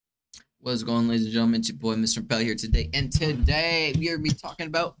What's going on, ladies and gentlemen? It's your boy, Mr. Bell here today. And today we are going to be talking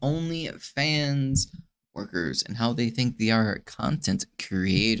about OnlyFans workers and how they think they are content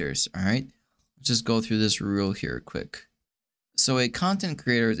creators. All right, let's just go through this rule here quick. So a content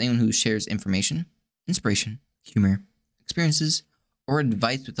creator is anyone who shares information, inspiration, humor, experiences, or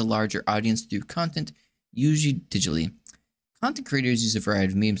advice with a larger audience through content, usually digitally. Content creators use a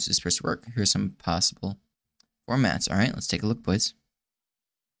variety of mediums to express work. Here are some possible formats. All right, let's take a look, boys.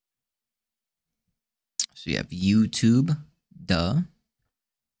 So you have YouTube,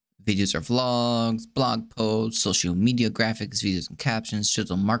 videos or vlogs, blog posts, social media graphics, videos and captions,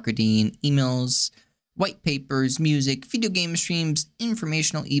 digital marketing, emails, white papers, music, video game streams,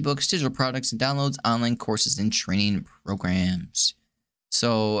 informational ebooks, digital products and downloads, online courses, and training programs.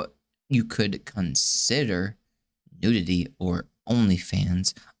 So you could consider nudity or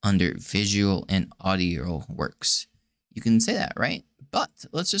OnlyFans under visual and audio works. You can say that, right? But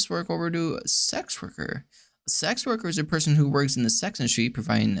let's just work over to sex worker. A sex worker is a person who works in the sex industry,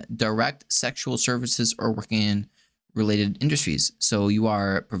 providing direct sexual services or working in related industries. So you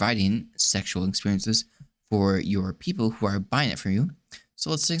are providing sexual experiences for your people who are buying it from you. So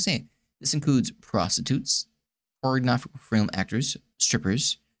let's say this includes prostitutes, pornographic film actors,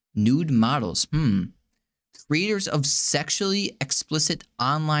 strippers, nude models, creators of sexually explicit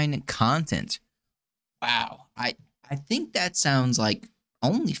online content. Wow, I think that sounds like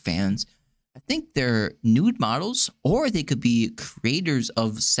OnlyFans. I think they're nude models, or they could be creators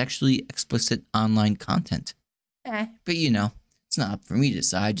of sexually explicit online content. But it's not up for me to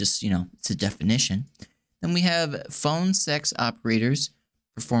decide, just, it's a definition. Then we have phone sex operators,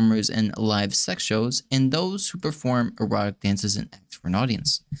 performers in live sex shows, and those who perform erotic dances and act for an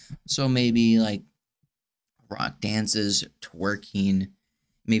audience. So maybe like rock dances, twerking,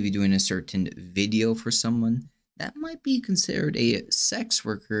 maybe doing a certain video for someone. That might be considered a sex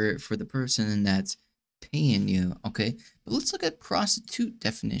worker for the person that's paying you, okay? But let's look at prostitute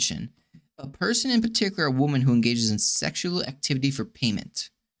definition. A person, in particular, a woman who engages in sexual activity for payment.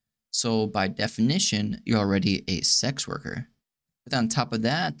 So by definition, you're already a sex worker. But on top of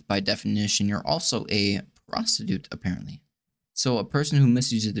that, by definition, you're also a prostitute, apparently. So a person who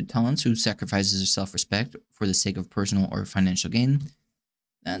misuses their talents, who sacrifices their self-respect for the sake of personal or financial gain.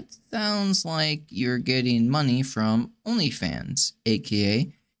 That sounds like you're getting money from OnlyFans,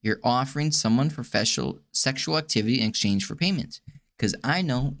 aka you're offering someone professional sexual activity in exchange for payment. Because I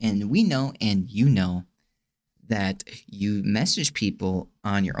know, and we know, and you know, that you message people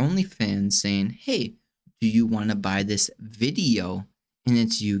on your OnlyFans saying, hey, do you want to buy this video? And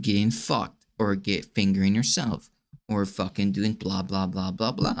it's you getting fucked, or fingering yourself, or fucking doing blah, blah, blah,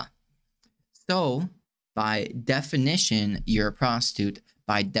 blah, blah. So, by definition, you're a prostitute.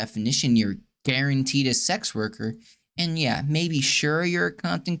 By definition, you're guaranteed a sex worker. And yeah, maybe sure you're a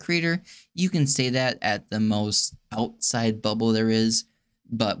content creator. You can say that at the most outside bubble there is.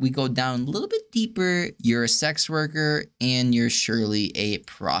 But we go down a little bit deeper. You're a sex worker and you're surely a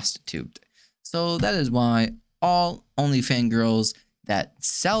prostitute. So that is why all OnlyFans girls that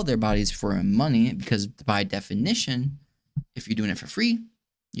sell their bodies for money, because by definition, if you're doing it for free,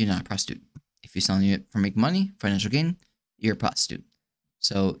 you're not a prostitute. If you're selling it for make money, financial gain, you're a prostitute.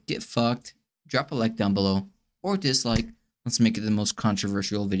 So get fucked, drop a like down below, or dislike. Let's make it the most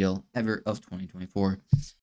controversial video ever of 2024.